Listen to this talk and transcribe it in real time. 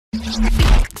Music,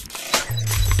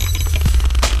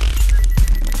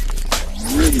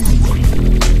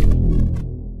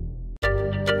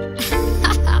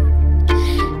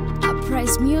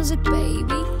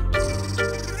 baby.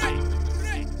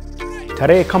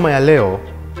 Tarehe kama ya leo,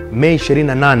 Mei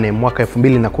 28 mwaka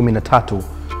 2013,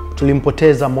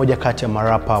 tulimpoteza moja kati ya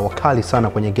marapa wakali sana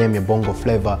kwenye game ya Bongo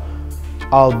Flavor,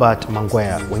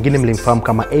 Mangwair. Wengine mlimfahamu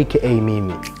kama aka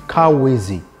mimi,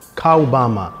 Wizi,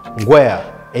 Bama, Ngwair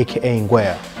aka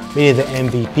Ngwair. Mimi the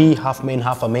MVP, half man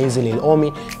half amazing, Lil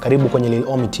Omi. Karibu kwenye Lil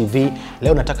Omi TV.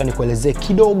 Leo nataka nikuelezee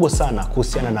kidogo sana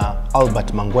kuhusiana na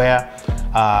Mangwair,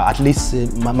 at least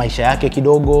maisha yake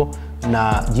kidogo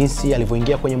na jinsi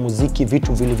alivyoingia kwenye muziki,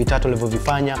 vitu vile vitatu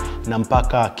alivyovifanya na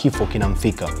mpaka kifo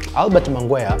kinamfika.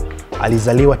 Mangwair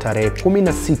alizaliwa tarehe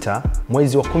 16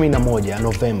 mwezi wa 11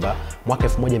 Novemba mwaka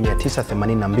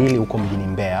 1982 huko mjini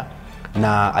Mbeya,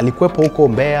 na alikuwepo huko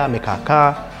Mbeya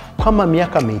amekaa kama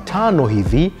miaka mitano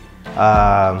hivi.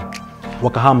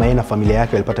 Wakahama yeye na familia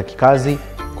yake, walipata kikazi.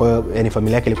 Kwa hiyo yani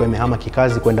familia yake ilikuwa imehama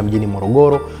kikazi kwenda mjini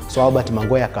Morogoro. So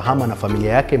Mangwair akahama na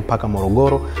familia yake mpaka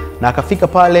Morogoro, na akafika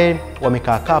pale,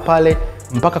 wamekaa pale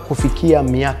mpaka kufikia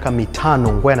miaka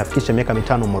mitano. Ngwair anafikisha miaka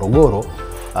mitano Morogoro.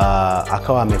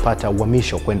 Akawa amepata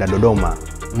uhamisho kwenda Dodoma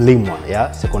Mlimwa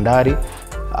ya sekondari,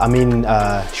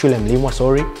 shule Mlimwa,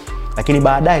 sorry. Lakini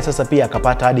baadaye sasa pia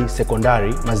akapata hadi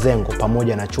sekondari Mazengo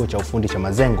pamoja na chuo cha ufundi cha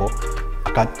Mazengo,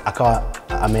 akawa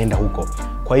ameenda huko.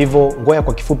 Kwa hivyo Ngwair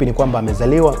kwa kifupi ni kwamba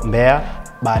amezaliwa Mbeya,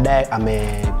 baadaye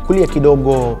amekulia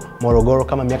kidogo Morogoro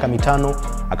kama miaka mitano,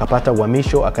 akapata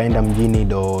uhamisho akaenda mjini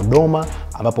Dodoma,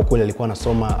 ambapo kule alikuwa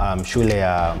anasoma shule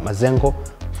ya Mazengo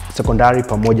sekondari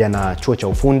pamoja na chuo cha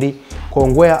ufundi. Kwa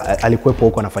Ngwair alikuwepo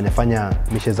huko anafanya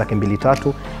mishe zake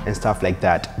 2-3 and stuff like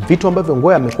that. Vitu ambavyo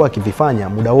Ngwair amekuwa akivifanya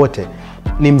muda wote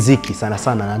ni mziki sana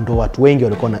sana, na ndio watu wengi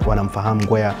walikuwa wanamfahamu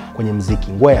Ngwair kwenye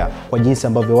mziki. Ngwair kwa jinsi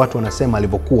ambavyo watu wanasema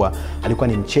alivyokuwa, alikuwa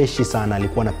ni mcheshi sana,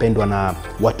 alikuwa anapendwa na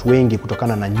watu wengi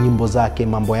kutokana na nyimbo zake,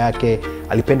 mambo yake.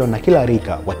 Alipendwa na kila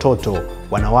rika, watoto,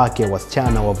 wanawake,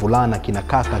 wasichana, wavulana, kina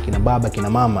kaka, kina baba, kina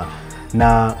mama.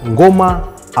 Na ngoma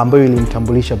ambayo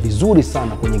ilimtambulisha vizuri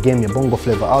sana kwenye game ya Bongo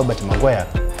Flavor Mangwair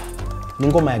ni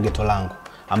ngoma ya Geto Langu,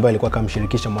 ambayo alikuwa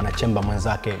kamshirikisha mwanachemba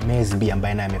mwenzake MSB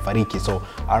ambaye naye amefariki, so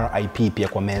RIP pia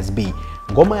kwa MSB.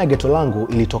 Ngoma ya Geto Langu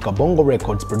ilitoka Bongo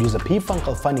Records, producer P-Funk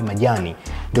Alfani Majani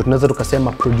ndio tunaweza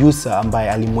tukasema producer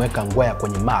ambaye alimweka Ngwair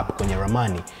kwenye map, kwenye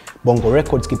ramani. Bongo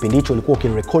Records kipindi hicho ilikuwa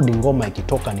ukirekodi ngoma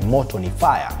ikitoka ni moto, ni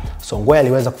fire. So Ngwair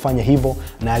aliweza kufanya hivyo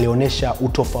na alionyesha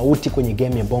utofauti kwenye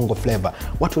game ya Bongo Flavor.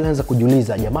 Watu walianza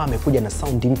kujiuliza, jamaa amekuja na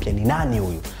sound mpya, ni nani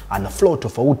huyu? Ana flow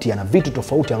tofauti, ana vitu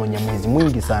tofauti, ana nyamwezi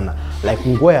mwingi sana. Like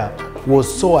Ngwair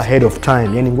was so ahead of time.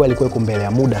 Yani Ngwair alikuwa yuko mbele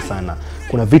ya muda sana.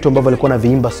 Kuna vitu ambavyo alikuwa na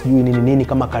viimba sijui nini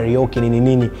kama karaoke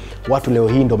nini. Watu leo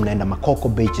hii ndo mnaenda Makoko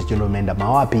Beach, ndo mnaenda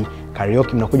mawapi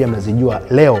karaoke mnakuja mnazijua.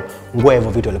 Leo Ngwair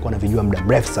hivyo vitu alikuwa anavijua muda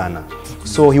mrefu sana.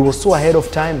 So he was so ahead of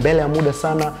time, mbele ya muda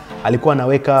sana. Alikuwa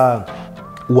anaweka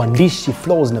uandishi,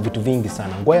 flows na vitu vingi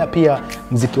sana. Ngwair pia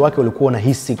muziki wake ulikuwa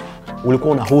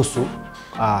unahusu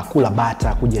kula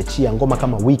bata, kujiachia, ngoma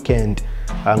kama Weekend,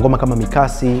 ngoma kama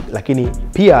Mikasi. Lakini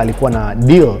pia alikuwa na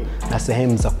deal na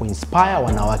sehemu za kuinspire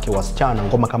wanawake, wasichana,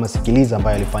 ngoma kama Sikiliza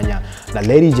ambayo alifanya na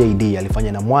Lady JD,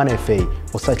 alifanya na Mwana FA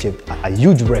for such a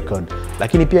huge record.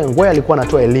 Lakini pia Ngwair alikuwa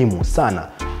anatoa elimu sana.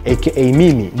 aka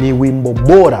Mimi ni wimbo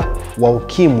bora wa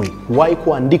ukimwi kuwahi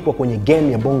kuandikwa kwenye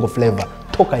game ya Bongo Flavor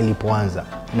toka ilipoanza,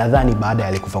 nadhani baada ya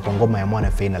alikufa kwa ngoma ya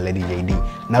Mwana FA na Lady JD.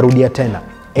 Narudia tena,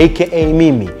 aka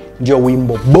Mimi ndio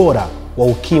wimbo bora wa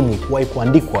ukimwi kuwahi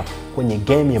kuandikwa kwenye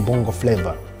game ya Bongo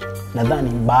Flavor, nadhani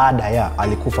baada ya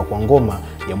alikufa kwa ngoma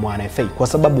ya Mwana FA, kwa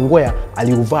sababu Ngwair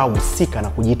aliuvaa husika na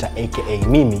kujiita aka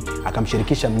Mimi,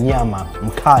 akamshirikisha mnyama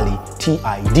mkali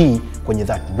TID kwenye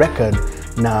that record,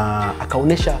 na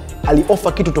akaonesha,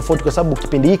 aliofa kitu tofauti, kwa sababu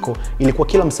kipindi hiko ilikuwa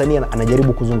kila msanii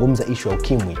anajaribu kuzungumza issue ya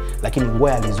ukimwi, lakini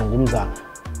Ngwair alizungumza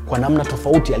kwa namna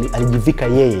tofauti. Alijivika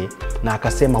yeye na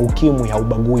akasema ukimwi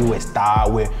haubagui, uwe star,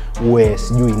 uwe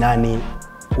sijui nani,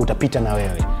 utapita na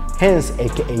wewe. Hence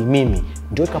aka Mimi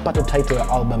ndio ikapata title ya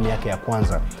album yake ya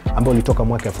kwanza ambayo ilitoka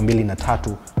mwaka 2003.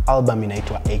 Album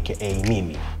inaitwa aka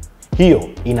Mimi. Hiyo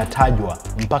inatajwa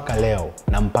mpaka leo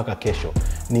na mpaka kesho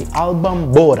ni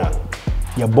album bora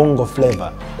ya Bongo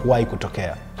Flavor kuwahi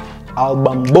kutokea.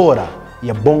 Album bora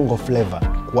ya Bongo Flavor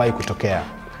kuwahi kutokea,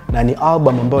 na ni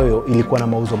album ambayo ilikuwa na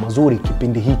mauzo mazuri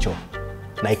kipindi hicho,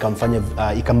 na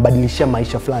ikambadilishia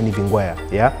maisha fulani Ngwair,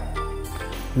 yeah?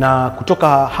 Na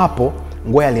kutoka hapo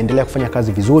Ngwair aliendelea kufanya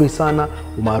kazi vizuri sana,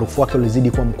 umaarufu wake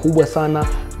ulizidi kuwa mkubwa sana,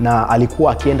 na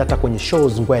alikuwa akienda hata kwenye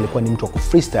shows. Ngwair alikuwa ni mtu wa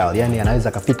kufreestyle, yani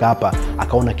anaweza kafika hapa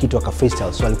akaona kitu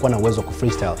akafreestyle, so alikuwa na uwezo wa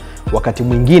kufreestyle. Wakati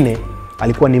mwingine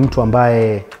alikuwa ni mtu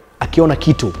ambaye akiona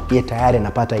kitu yeye tayari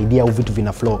anapata idea au vitu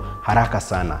vina flow haraka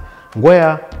sana.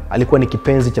 Ngwair alikuwa ni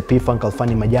kipenzi cha P-Funk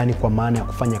Alfani Majani kwa maana ya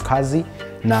kufanya kazi,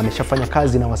 na ameshafanya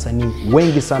kazi na wasanii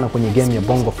wengi sana kwenye game ya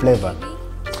Bongo Flavor.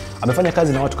 Amefanya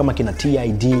kazi na watu kama kina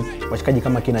TID, washikaji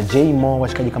kama kina J-Mo,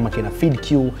 washikaji kama kina Feed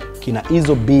Q, kina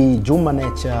Izo B, Juma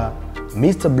Nature,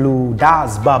 Mr. Blue,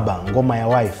 Daz Baba, ngoma ya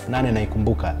wife, nane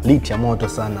naikumbuka, lit ya moto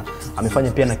sana.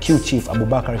 Amefanya pia na Q Chief,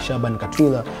 Abubakar Shaban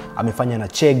Katwila, amefanya na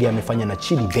Chege, amefanya na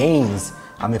Chidi Baines,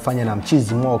 amefanya na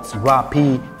Mchizi Mox,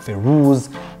 Rapi, Feruz,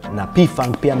 na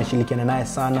P-Funk pia ameshirikiana naye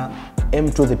sana,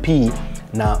 M to the P,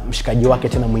 na mshikaji wake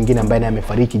tena mwingine ambaye naye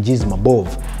amefariki, Jiz Mabov.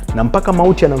 Na mpaka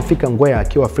mauti anamfika Ngwair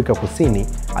akiwa Afrika Kusini,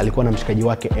 alikuwa na mshikaji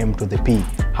wake M to the P.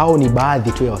 Hao ni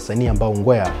baadhi tu ya wasanii ambao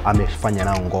Ngwair amefanya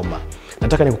nao ngoma.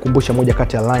 Nataka nikukumbusha moja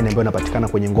kati ya line ambayo inapatikana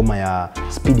kwenye ngoma ya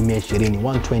Speed 120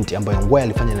 120 ambayo Ngwair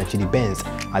alifanya na Chidi Benz.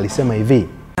 Alisema hivi: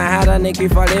 hata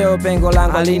nikifa leo pengo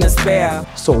langu halina spare.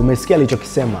 So umesikia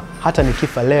alichokisema, hata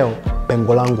nikifa leo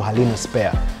pengo langu halina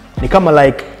spare. Ni kama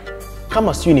like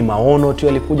kama sio ni maono tu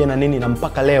yalikuja na nini, na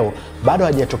mpaka leo bado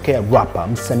hajatokea rapa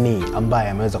msanii ambaye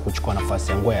ameweza kuchukua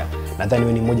nafasi ya Ngwair. Nadhani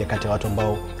wewe ni mmoja kati ya watu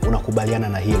ambao unakubaliana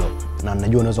na hilo, na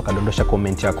najua unaweza kadondosha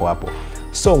comment yako hapo.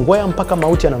 So Ngwair mpaka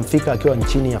mauti anamfika akiwa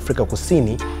nchini Afrika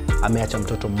Kusini, ameacha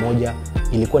mtoto mmoja.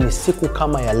 Ilikuwa ni siku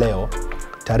kama ya leo,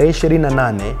 tarehe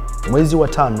 28 mwezi wa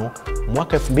 5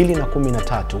 mwaka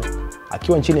 2013,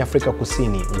 akiwa nchini Afrika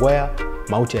Kusini. Ngwair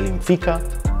mauti alimfika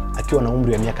akiwa na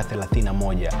umri wa miaka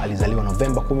 31. Alizaliwa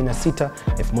Novemba 16,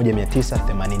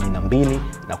 1982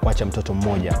 na kuacha mtoto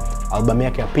mmoja. Albamu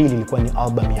yake ya pili ilikuwa ni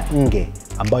albamu ya Nge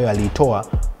ambayo aliitoa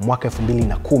mwaka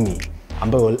 2010,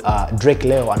 ambayo Drake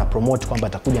leo anapromote kwamba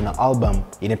atakuja na album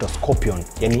inaitwa Scorpion.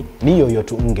 Yani ni hiyo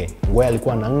tu Nge. Ngwair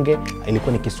alikuwa na Nge,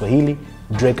 ilikuwa ni Kiswahili,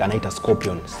 Drake anaita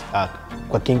Scorpion.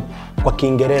 Kwa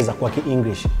Kiingereza, kwa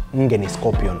Ki-English, Nge ni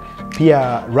Scorpion.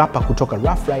 Pia rapa kutoka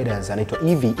Rough Riders anaitwa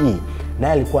EVE,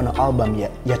 naye alikuwa na album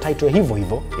ya title hivyo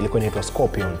hivyo, ilikuwa inaitwa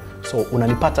Scorpion. So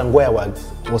unanipata, Ngwair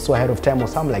was so ahead of time or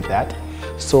something like that.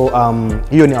 So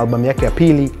hiyo ni album yake ya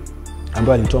pili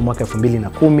ambayo alitoa mwaka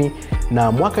 2010.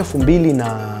 Na mwaka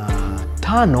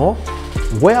 2005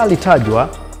 Ngwair alitajwa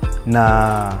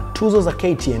na tuzo za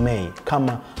KTMA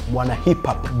kama mwana hip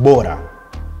hop bora.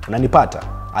 Unanipata?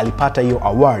 Alipata hiyo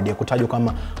award ya kutajwa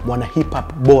kama mwana hip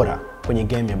hop bora kwenye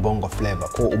game ya Bongo Flavor.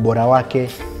 Kwa ubora wake,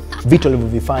 vitu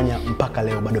alivyovifanya mpaka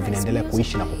leo bado vinaendelea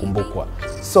kuishi na kukumbukwa.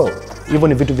 So hivyo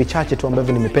ni vitu vichache tu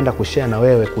ambavyo nimependa kushare na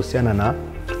wewe kuhusiana na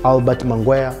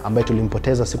Mangwair ambaye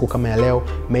tulimpoteza siku kama ya leo,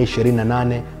 Mei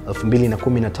 28,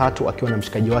 2013, akiwa na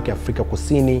mshikaji wake Afrika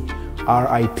Kusini.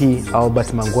 RIP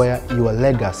Mangwair, your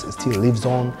legacy still lives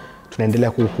on.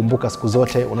 Tunaendelea kukumbuka siku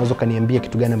zote. Unaweza kaniambia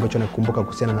kitu gani ambacho unakumbuka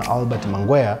kuhusiana na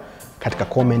Mangwair katika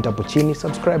comment hapo chini.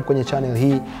 Subscribe kwenye channel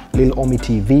hii Lil Omi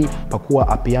TV, pakua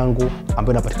app yangu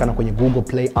ambayo inapatikana kwenye Google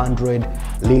Play, Android,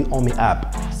 Lil Omi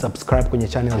app. Subscribe kwenye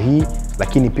channel hii,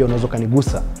 lakini pia unaweza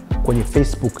kanigusa kwenye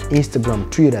Facebook, Instagram,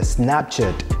 Twitter,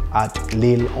 Snapchat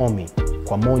 @LilOmi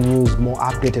kwa more news, more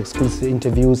update, exclusive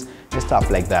interviews and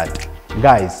stuff like that.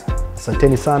 Guys,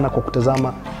 asanteni sana kwa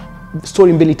kutazama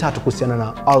story 2-3 kuhusiana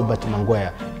na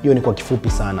Mangwair. Hiyo ni kwa kifupi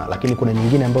sana, lakini kuna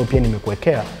nyingine ambayo pia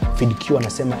nimekuwekea. Feed Q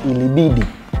anasema ilibidi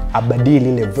abadili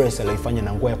ile verse aliyofanya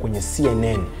na Ngwair kwenye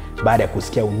CNN baada ya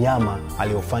kusikia unyama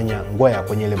aliofanya Ngwair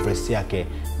kwenye ile verse yake.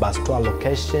 Basi toa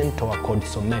location, toa code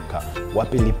someka,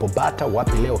 wapi lipobata,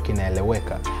 wapi leo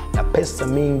kinaeleweka, na pesa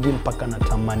mingi mpaka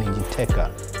natamani jiteka,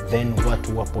 then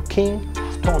watu wapo king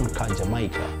Stone ka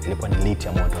Jamaica. Ilikuwa ni lit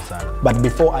ya moto sana. But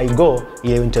before I go,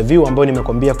 ile interview ambayo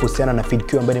nimekwambia kuhusiana na Feed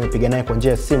Q ambayo nimepiga naye kwa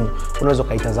njia ya simu, unaweza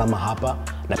kaitazama hapa.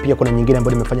 Na pia kuna nyingine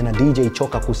ambayo nimefanya na DJ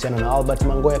Choka kuhusiana na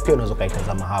Mangwair, pia unaweza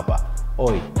kaitazama hapa.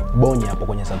 Oi, bonya hapo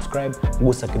kwenye subscribe,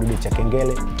 gusa kidude cha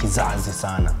kengele, kizazi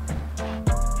sana.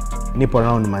 Nipo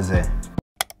around mazee.